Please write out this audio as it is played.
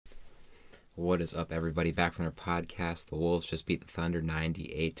What is up, everybody? Back from their podcast. The Wolves just beat the Thunder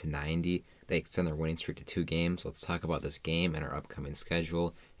 98-90. They extend their winning streak to 2 games. Let's talk about this game and our upcoming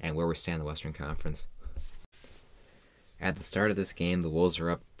schedule and where we stand in the Western Conference. At the start of this game, the Wolves were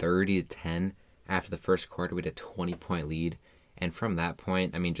up 30-10. After the first quarter, we had a 20-point lead. And from that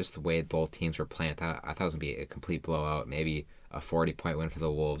point, just the way both teams were playing, I thought it was going to be a complete blowout, maybe a 40-point win for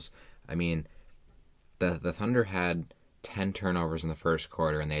the Wolves. The Thunder had 10 turnovers in the first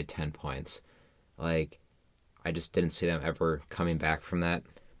quarter, and they had 10 points. I just didn't see them ever coming back from that.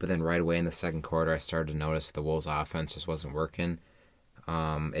 But then right away in the second quarter, I started to notice the Wolves' offense just wasn't working.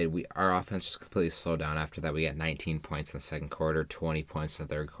 Our offense just completely slowed down after that. We got 19 points in the second quarter, 20 points in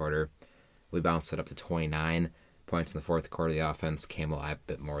the third quarter. We bounced it up to 29 points in the fourth quarter. The offense came alive a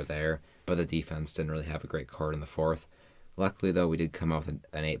bit more there, but the defense didn't really have a great quarter in the fourth. Luckily, though, we did come out with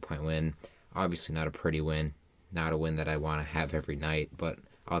an 8-point win. Obviously not a pretty win. Not a win that I want to have every night, but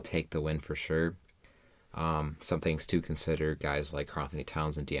I'll take the win for sure. Some things to consider, guys like Anthony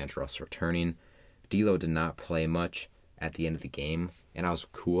Towns and D'Angelo Russell returning. D'Lo did not play much at the end of the game, and I was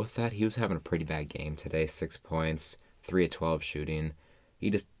cool with that. He was having a pretty bad game today, 6 points, 3 of 12 shooting. He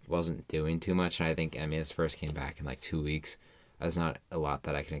just wasn't doing too much, and I think, his first game back in 2 weeks. That's not a lot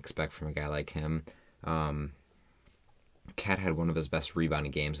that I can expect from a guy like him. Cat had one of his best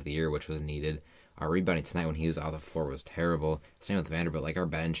rebounding games of the year, which was needed. Our rebounding tonight when he was out the floor was terrible. Same with Vanderbilt. Our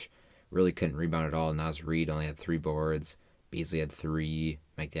bench really couldn't rebound at all. Naz Reid only had 3 boards. Beasley had 3.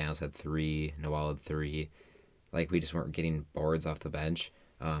 McDaniels had 3. Noel had 3. We just weren't getting boards off the bench.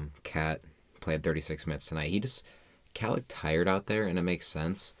 Cat played 36 minutes tonight. Cat looked tired out there, and it makes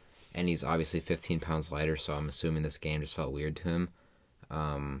sense. And he's obviously 15 pounds lighter, so I'm assuming this game just felt weird to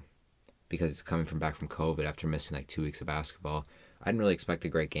him. Because he's coming back from COVID after missing 2 weeks of basketball. I didn't really expect a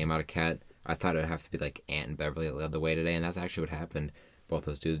great game out of Cat. I thought it would have to be Ant and Beverly that led the way today, and that's actually what happened. Both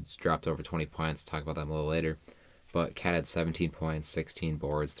those dudes dropped over 20 points. Talk about that a little later. But Cat had 17 points, 16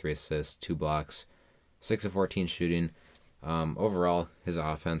 boards, 3 assists, 2 blocks, 6 of 14 shooting. Overall, his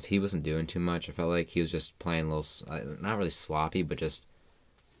offense, he wasn't doing too much. I felt like he was just playing a little, not really sloppy, but just,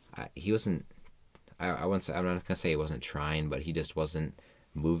 he wasn't, I wouldn't say, I'm not going to say he wasn't trying, but he just wasn't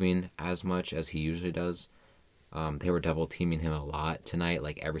moving as much as he usually does. They were double teaming him a lot tonight.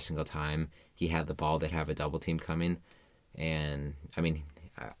 Every single time he had the ball, they'd have a double team coming. And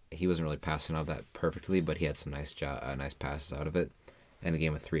he wasn't really passing out that perfectly, but he had some nice passes out of it. And a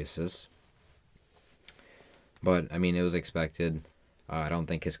game with 3 assists. But it was expected. I don't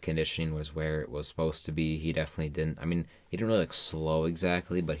think his conditioning was where it was supposed to be. He definitely didn't. He didn't really look slow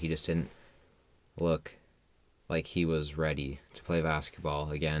exactly, but he just didn't look like he was ready to play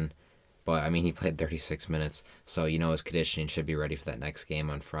basketball again. But, he played 36 minutes, so his conditioning should be ready for that next game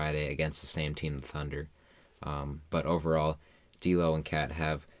on Friday against the same team, the Thunder. But overall, D'Lo and Cat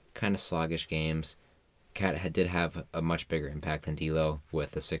have kind of sluggish games. Cat did have a much bigger impact than D'Lo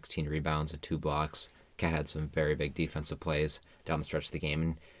with the 16 rebounds and 2 blocks. Cat had some very big defensive plays down the stretch of the game.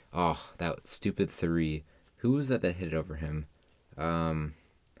 And, that stupid 3. Who was that hit it over him? I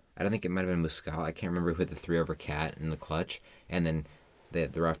don't think it might have been Muscala. I can't remember who hit the 3 over Cat in the clutch. And then the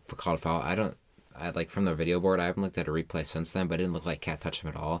ref called a foul. From the video board, I haven't looked at a replay since then, but it didn't look like Cat touched him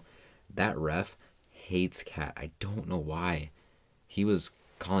at all. That ref hates Cat. I don't know why. He was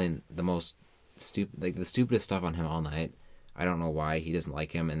calling the most the stupidest stuff on him all night. I don't know why he doesn't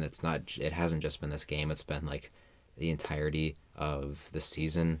like him, and it hasn't just been this game. It's been the entirety of the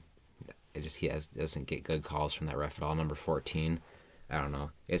season. He doesn't get good calls from that ref at all. Number 14. I don't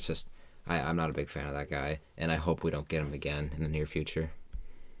know. It's just I'm not a big fan of that guy, and I hope we don't get him again in the near future.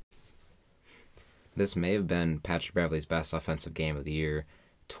 This may have been Patrick Beverley's best offensive game of the year.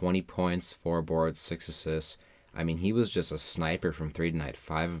 20 points, 4 boards, 6 assists. He was just a sniper from 3 tonight.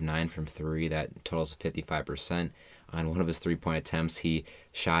 5 of 9 from 3. That totals 55%. On one of his 3-point attempts, he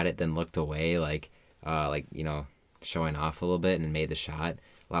shot it, then looked away, showing off a little bit, and made the shot.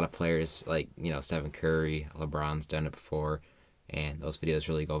 A lot of players, Stephen Curry, LeBron's done it before, and those videos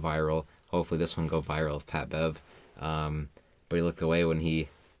really go viral. Hopefully this one go viral of Pat Bev. But he looked away when he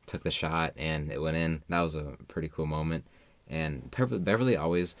took the shot, and it went in. That was a pretty cool moment. And Beverly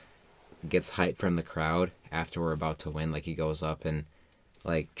always gets hype from the crowd after we're about to win. He goes up and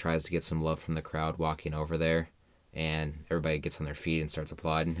tries to get some love from the crowd walking over there, and everybody gets on their feet and starts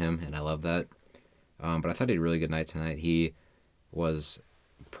applauding him, and I love that. But I thought he had a really good night tonight. He was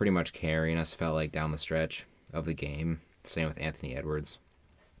pretty much carrying us, felt like, down the stretch of the game. Same with Anthony Edwards.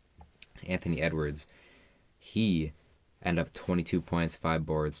 Anthony Edwards, he ended up 22 points, 5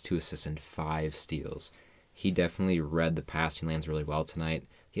 boards, 2 assists, and 5 steals. He definitely read the passing lanes really well tonight.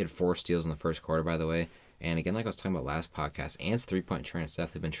 He had 4 steals in the first quarter, by the way. And again, like I was talking about last podcast, Ant's 3-point trend has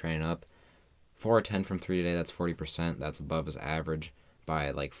definitely been training up. 4 or 10 from 3 today. That's 40%. That's above his average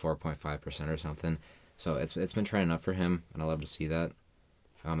by like 4.5% or something. So it's been trending up for him, and I love to see that.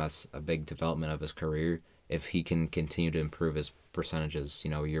 That's a big development of his career. If he can continue to improve his percentages,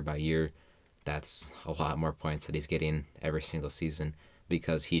 year by year, that's a lot more points that he's getting every single season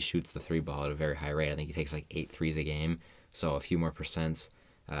because he shoots the three ball at a very high rate. I think he takes like 8 threes a game. So a few more percents,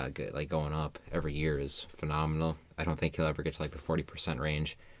 like going up every year is phenomenal. I don't think he'll ever get to like the 40%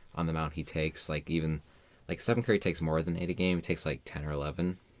 range on the amount he takes. Like even like Stephen Curry takes more than 8 a game. He takes like 10 or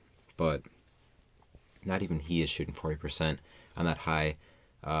 11, but not even he is shooting 40% on that high,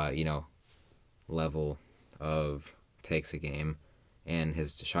 level of takes a game. And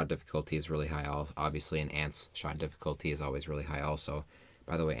his shot difficulty is really high, obviously, and Ant's shot difficulty is always really high also.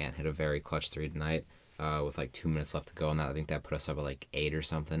 By the way, Ant hit a very clutch 3 tonight with like 2 minutes left to go, and I think that put us up at like 8 or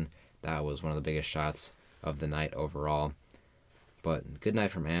something. That was one of the biggest shots of the night overall. But good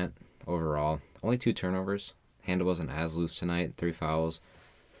night from Ant overall. Only 2 turnovers. Handle wasn't as loose tonight. 3 fouls.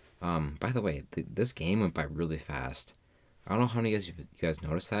 By the way, this game went by really fast. I don't know how many of you guys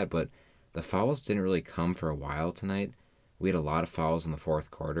noticed that, but the fouls didn't really come for a while tonight. We had a lot of fouls in the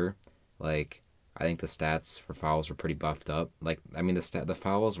fourth quarter. Like, I think the stats for fouls were pretty buffed up. Like, I mean, the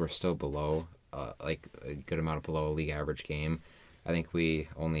fouls were still below, like a good amount of below a league average game. I think we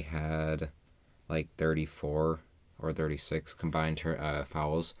only had like 34 or 36 combined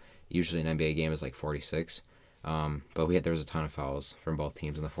fouls. Usually an NBA game is like 46. But there was a ton of fouls from both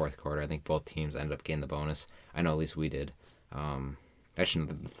teams in the fourth quarter. I think both teams ended up getting the bonus. I know at least we did. Actually,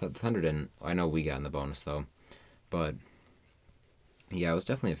 the Thunder didn't. I know we got in the bonus though. But yeah, it was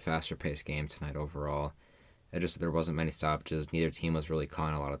definitely a faster paced game tonight overall. There wasn't many stoppages. Neither team was really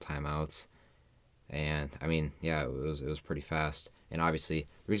calling a lot of timeouts. And I mean, yeah, it was pretty fast. And obviously,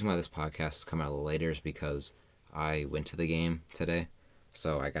 the reason why this podcast is coming out a little later is because I went to the game today.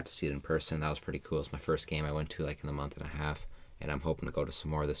 So I got to see it in person. That was pretty cool. It's my first game I went to like in a month and a half, and I'm hoping to go to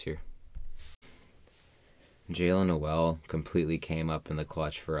some more this year. Jalen Noel completely came up in the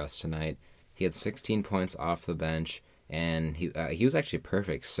clutch for us tonight. He had 16 points off the bench, and he was actually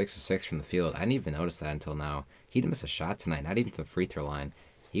perfect, 6 of 6 from the field. I didn't even notice that until now. He didn't miss a shot tonight, not even from the free throw line.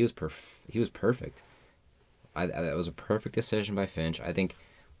 He was perfect. That was a perfect decision by Finch. I think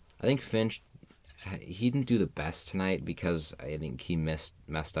Finch, he didn't do the best tonight because I think he messed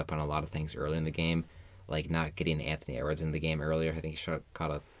up on a lot of things early in the game, like not getting Anthony Edwards in the game earlier. I think he should have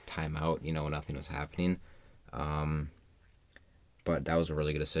caught a timeout, when nothing was happening. But that was a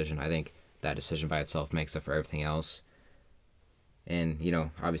really good decision. I think that decision by itself makes up for everything else. And,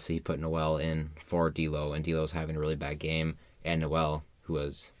 obviously he put Noel in for D'Lo, and D'Lo was having a really bad game. And Noel, who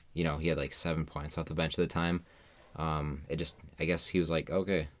was, he had like 7 points off the bench at the time. I guess he was like,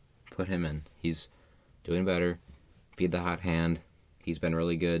 okay, put him in. He's doing better. Feed the hot hand. He's been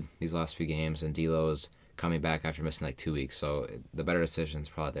really good these last few games, and D'Lo is coming back after missing like 2 weeks. So the better decision is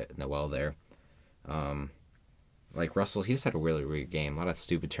probably Noel there. Like Russell, he just had a really weird game. A lot of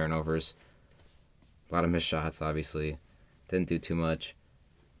stupid turnovers. A lot of missed shots, obviously. Didn't do too much.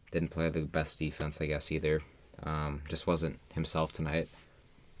 Didn't play the best defense, I guess, either. Just wasn't himself tonight.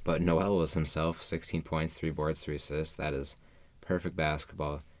 But Noel was himself. 16 points, 3 boards, 3 assists. That is perfect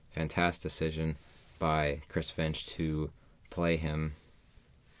basketball. Fantastic decision by Chris Finch to play him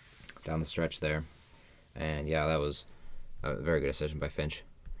down the stretch there. And yeah, that was a very good decision by Finch.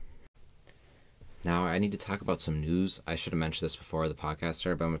 Now, I need to talk about some news. I should have mentioned this before the podcast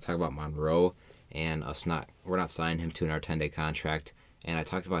started, but I'm going to talk about Monroe and we're not signing him to our 10-day contract. And I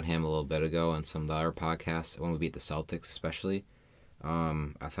talked about him a little bit ago on some of the other podcasts when we beat the Celtics, especially.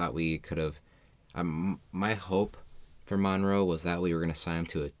 I thought we could have. My hope for Monroe was that we were going to sign him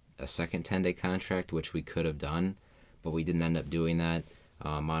to a second 10-day contract, which we could have done, but we didn't end up doing that.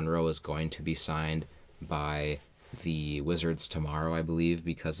 Monroe is going to be signed by the Wizards tomorrow, I believe,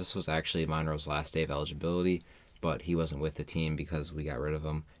 because this was actually Monroe's last day of eligibility, but he wasn't with the team because we got rid of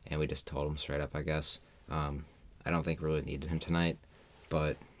him, and we just told him straight up, I guess. I don't think we really needed him tonight,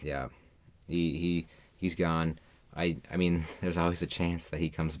 but yeah, he's gone. I mean, there's always a chance that he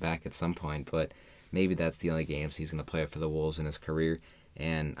comes back at some point, but maybe that's the only games he's going to play for the Wolves in his career.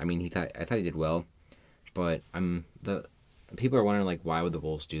 And I mean, I thought he did well, but the people are wondering, like, why would the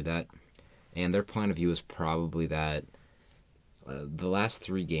Wolves do that? And their point of view is probably that the last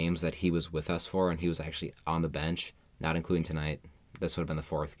 3 games that he was with us for, and he was actually on the bench, not including tonight. This would have been the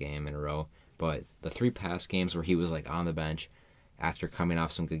 4th game in a row, but the 3 past games where he was like on the bench after coming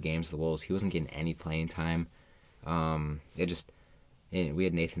off some good games, the Wolves, he wasn't getting any playing time. We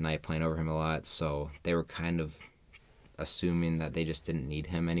had Nathan Knight playing over him a lot, so they were kind of assuming that they just didn't need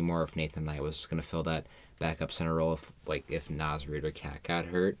him anymore if Nathan Knight was going to fill that backup center role if Naz Reid or Cat got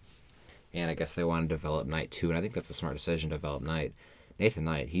hurt. and I guess they want to develop Knight too, and I think that's a smart decision to develop Knight. Nathan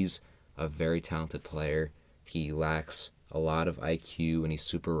Knight, he's a very talented player. He lacks a lot of IQ and he's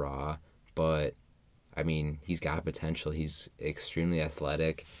super raw, but I mean, he's got potential. He's extremely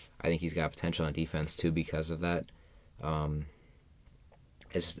athletic. I think he's got potential on defense too because of that.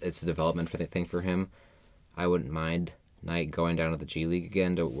 It's a development thing for him. I wouldn't mind Knight going down to the G League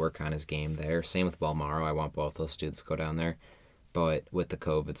again to work on his game there. Same with Balmaro. I want both those dudes to go down there. But with the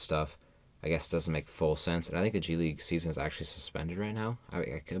COVID stuff, I guess it doesn't make full sense. And I think the G League season is actually suspended right now.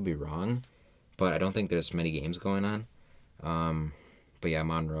 I could be wrong, but I don't think there's many games going on. But yeah,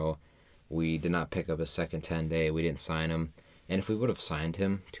 Monroe, we did not pick up his second 10-day. We didn't sign him. And if we would have signed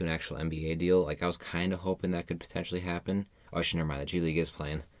him to an actual NBA deal, like I was kind of hoping that could potentially happen. Oh, actually, never mind. The G League is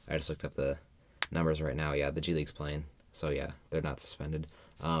playing. I just looked up the numbers right now. Yeah, the G League's playing. So yeah, they're not suspended.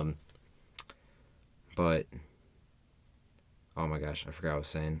 But oh my gosh, I forgot what I was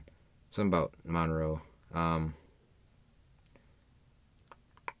saying. Something about Monroe.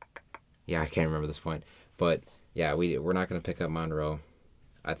 Yeah, I can't remember this point. But yeah, we're not gonna pick up Monroe.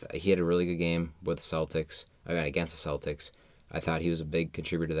 He had a really good game with the Celtics. I mean, against the Celtics. I thought he was a big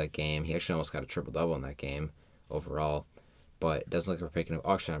contributor to that game. He actually almost got a triple-double in that game overall. But it doesn't look like we're picking up.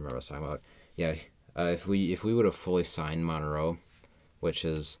 Oh, actually, I remember what I was talking about. Yeah, if we would have fully signed Monroe, which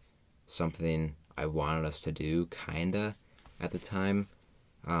is something I wanted us to do, kinda, at the time.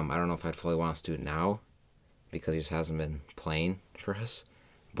 I don't know if I'd fully want us to do it now, because he just hasn't been playing for us.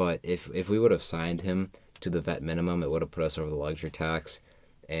 But if we would have signed him to the vet minimum, it would have put us over the luxury tax,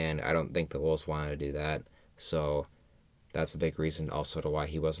 and I don't think the Wolves wanted to do that. So that's a big reason also to why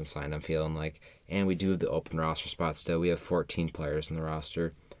he wasn't signed, I'm feeling like. And we do have the open roster spot still. We have 14 players in the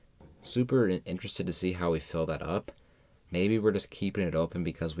roster. Super interested to see how we fill that up. Maybe we're just keeping it open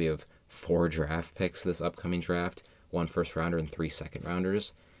because we have 4 draft picks this upcoming draft, 1 first rounder and 3 second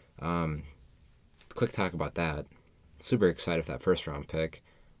rounders. Quick talk about that. Super excited for that first round pick.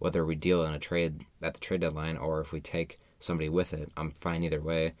 Whether we deal in a trade at the trade deadline or if we take somebody with it, I'm fine either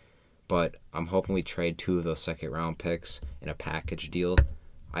way. But I'm hoping we trade 2 of those second round picks in a package deal.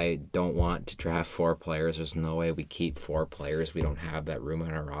 I don't want to draft 4 players. There's no way we keep 4 players. We don't have that room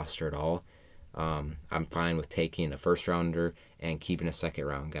on our roster at all. I'm fine with taking a first rounder and keeping a second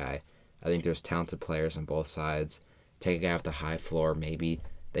round guy. I think there's talented players on both sides. Take a guy with the high floor. Maybe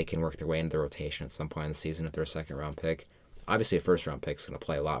they can work their way into the rotation at some point in the season if they're a second round pick. Obviously, a first round pick is going to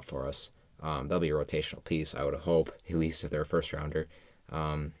play a lot for us. They'll be a rotational piece, I would hope, at least if they're a first rounder.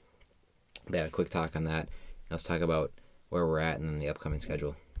 Yeah, a quick talk on that. Let's talk about where we're at and then the upcoming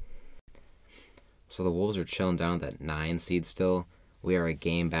schedule. So the Wolves are chilling down at that 9 seed still. We are a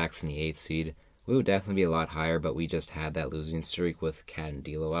game back from the 8 seed. We would definitely be a lot higher, but we just had that losing streak with Cat and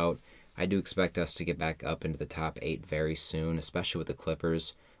D'Lo out. I do expect us to get back up into the top 8 very soon, especially with the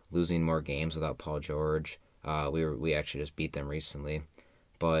Clippers losing more games without Paul George. We actually just beat them recently.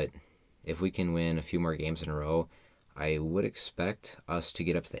 But if we can win a few more games in a row, I would expect us to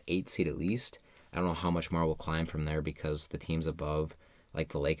get up to the 8 seed at least. I don't know how much more we'll climb from there because the teams above, like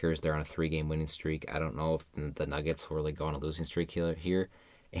the Lakers, they're on a 3-game winning streak. I don't know if the Nuggets will really go on a losing streak here.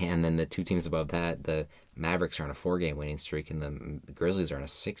 And then the 2 teams above that, the Mavericks are on a 4-game winning streak and the Grizzlies are on a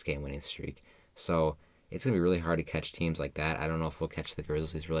 6-game winning streak. So it's going to be really hard to catch teams like that. I don't know if we'll catch the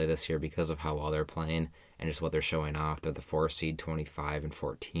Grizzlies really this year because of how well they're playing and just what they're showing off. They're the 4 seed,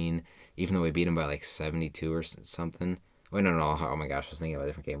 25-14, even though we beat them by like 72 or something. Wait, no. Oh my gosh, I was thinking about a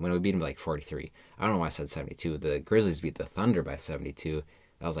different game. When we beat them by like 43. I don't know why I said 72. The Grizzlies beat the Thunder by 72.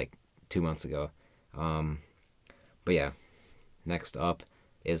 That was like 2 months ago. But yeah, next up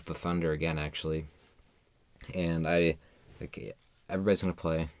is the Thunder again, actually. And everybody's going to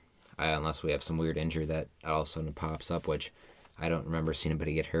play. Unless we have some weird injury that all of a sudden pops up, which I don't remember seeing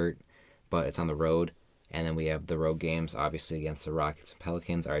anybody get hurt, but it's on the road. And then we have the road games, obviously, against the Rockets and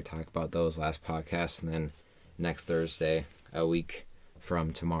Pelicans. I already talked about those last podcast. And then next Thursday, a week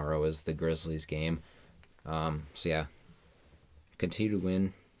from tomorrow, is the Grizzlies game. So yeah, continue to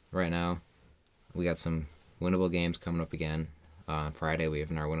win right now. We got some winnable games coming up again. On Friday, we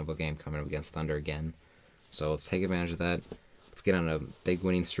have our winnable game coming up against Thunder again. So let's take advantage of that. Let's get on a big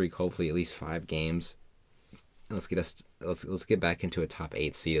winning streak, hopefully at least 5 games. And let's get back into a top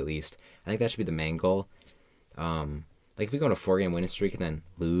 8 seed at least. I think that should be the main goal. Like if we go on a 4-game winning streak and then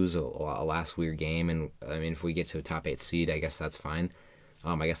lose a last weird game, and I mean if we get to a top 8 seed, I guess that's fine.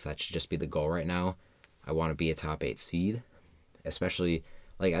 I guess that should just be the goal right now. I want to be a top 8 seed, especially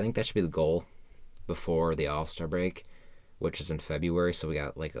I think that should be the goal before the All-Star break, which is in February. So we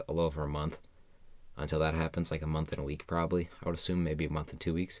got like a little over a month until that happens, like a month and a week probably. I would assume maybe a month and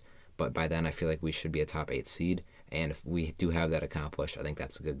 2 weeks. But by then I feel like we should be a top 8 seed. And if we do have that accomplished, I think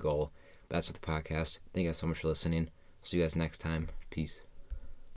that's a good goal. That's for the podcast. Thank you guys so much for listening. See you guys next time. Peace.